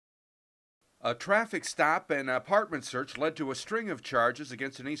A traffic stop and apartment search led to a string of charges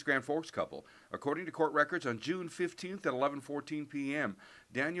against an East Grand Forks couple. According to court records, on June 15th at 11:14 p.m.,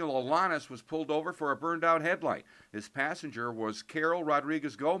 Daniel Alanis was pulled over for a burned-out headlight. His passenger was Carol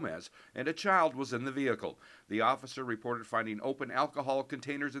Rodriguez Gomez, and a child was in the vehicle. The officer reported finding open alcohol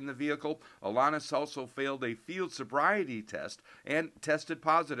containers in the vehicle. Alanis also failed a field sobriety test and tested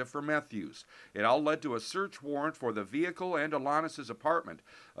positive for meth use. It all led to a search warrant for the vehicle and Alanis's apartment.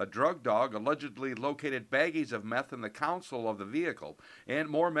 A drug dog allegedly located baggies of meth in the console of the vehicle, and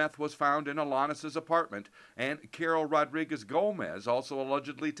more meth was found in Alanis's apartment, and Carol Rodriguez Gomez also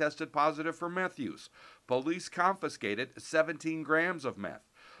allegedly tested positive for meth use. Police confiscated 17 grams of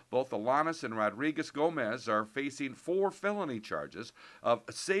meth. Both Alanis and Rodriguez Gomez are facing 4 felony charges of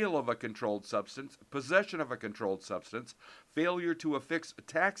sale of a controlled substance, possession of a controlled substance, failure to affix a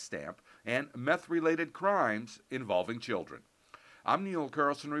tax stamp, and meth related crimes involving children. I'm Neil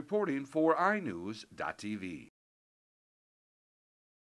Carlson reporting for iNews.TV.